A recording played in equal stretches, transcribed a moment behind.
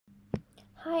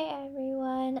Hi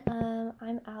everyone,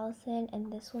 I'm Allison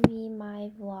and this will be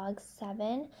my vlog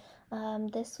 7.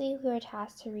 This week we were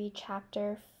tasked to read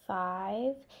chapter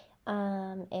 5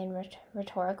 in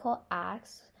Rhetorical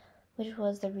Acts, which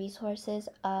was the resources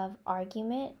of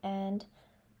argument, and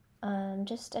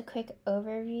just a quick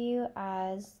overview,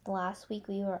 as last week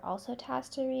we were also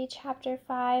tasked to read chapter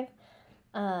 5.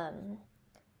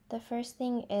 The first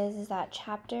thing is that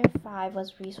chapter 5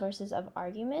 was resources of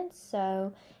arguments,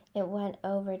 so it went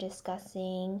over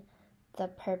discussing the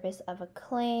purpose of a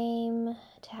claim,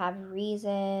 to have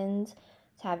reasons,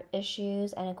 to have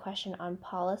issues, and a question on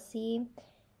policy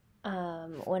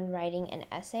when writing an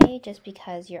essay, just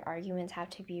because your arguments have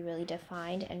to be really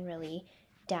defined and really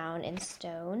down in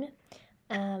stone.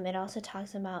 It also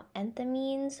talks about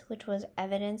enthymemes, which was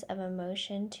evidence of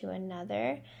emotion to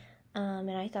another.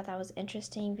 And I thought that was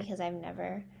interesting because I've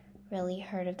never really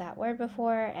heard of that word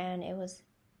before, and it was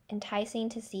enticing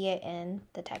to see it in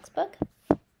the textbook.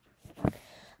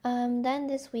 Then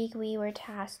this week we were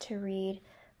tasked to read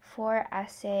 4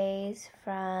 essays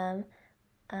from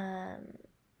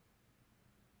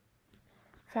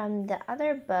the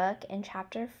other book in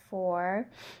chapter 4.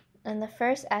 And the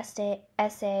first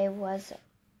essay was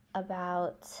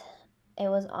by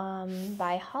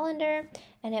Hollander,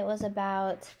 and it was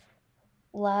about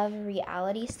love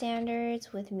reality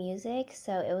standards with music.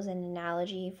 So it was an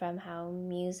analogy from how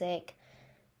music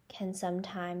can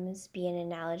sometimes be an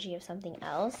analogy of something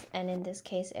else, and in this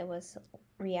case it was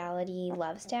reality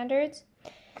love standards.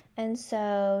 And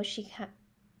so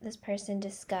this person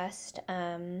discussed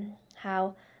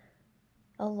how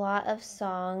a lot of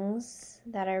songs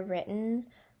that are written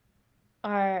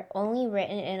are only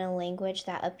written in a language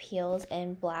that appeals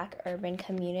in Black urban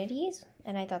communities.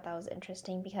 And I thought that was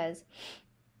interesting because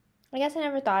I guess I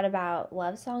never thought about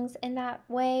love songs in that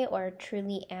way or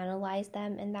truly analyzed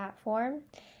them in that form.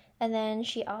 And then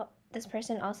this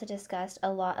person also discussed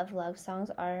a lot of love songs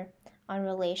are on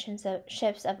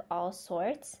relationships of all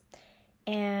sorts,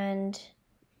 and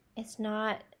it's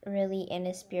not really in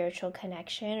a spiritual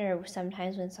connection, or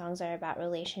sometimes when songs are about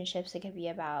relationships, it could be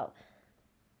about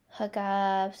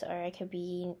hookups, or it could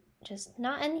be just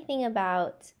not anything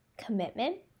about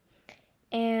commitment.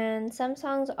 And some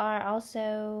songs are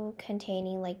also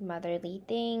containing like motherly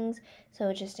things,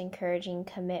 so just encouraging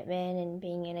commitment and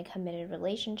being in a committed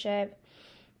relationship.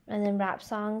 And then rap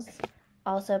songs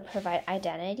also provide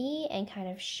identity and kind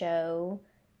of show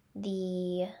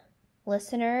the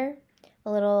listener a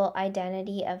little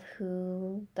identity of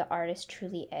who the artist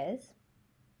truly is.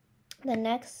 The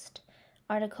next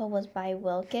article was by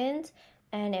Wilkins,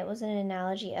 and it was an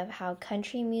analogy of how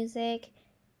country music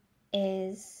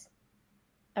is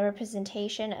a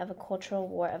representation of a cultural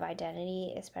war of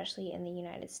identity, especially in the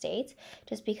United States,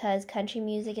 just because country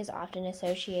music is often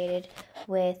associated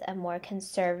with a more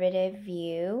conservative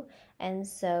view, and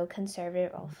so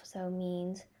conservative also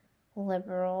means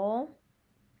liberal.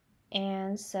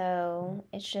 And so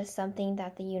it's just something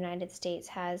that the United States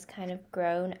has kind of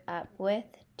grown up with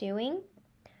doing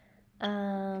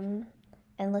and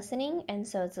listening. And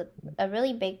so it's a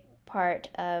really big part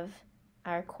of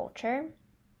our culture.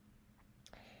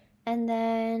 And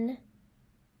then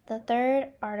the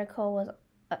third article was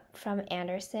from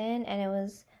Anderson, and it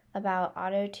was about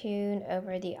auto-tune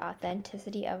over the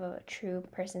authenticity of a true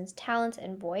person's talents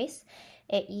and voice.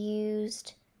 It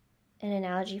used an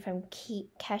analogy from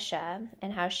Kesha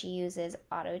and how she uses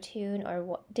auto-tune,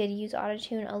 or did use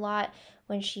auto-tune a lot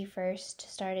when she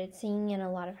first started singing, and a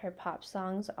lot of her pop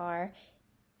songs are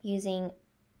using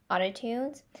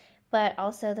auto-tunes. But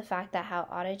also the fact that how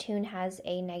auto-tune has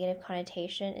a negative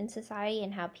connotation in society,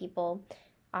 and how people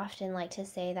often like to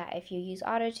say that if you use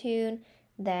auto-tune,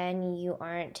 then you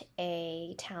aren't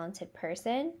a talented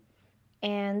person.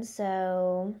 And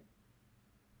so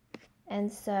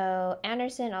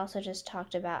Anderson also just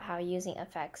talked about how using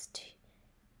effects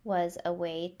was a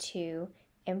way to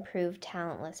improve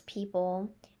talentless people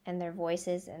and their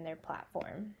voices and their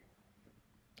platform.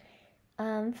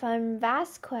 From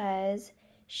Vasquez,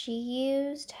 she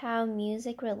used how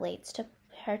music relates to,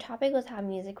 her topic was how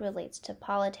music relates to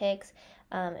politics,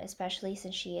 especially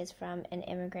since she is from an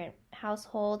immigrant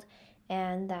household,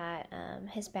 and that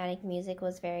Hispanic music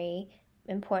was very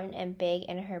important and big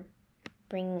in her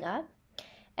bringing up.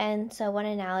 And so one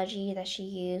analogy that she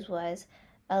used was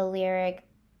a lyric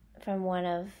from one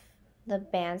of the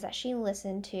bands that she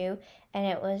listened to, and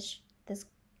it was this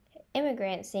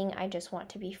immigrant saying, "I just want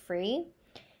to be free."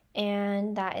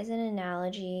 And that is an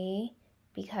analogy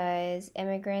because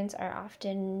immigrants are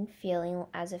often feeling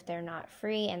as if they're not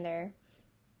free, and they're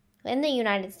in the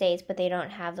United States, but they don't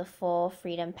have the full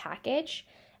freedom package.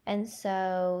 and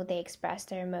so they express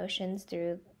their emotions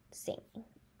through singing.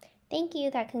 Thank you.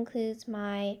 That concludes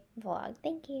my vlog.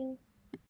 Thank you.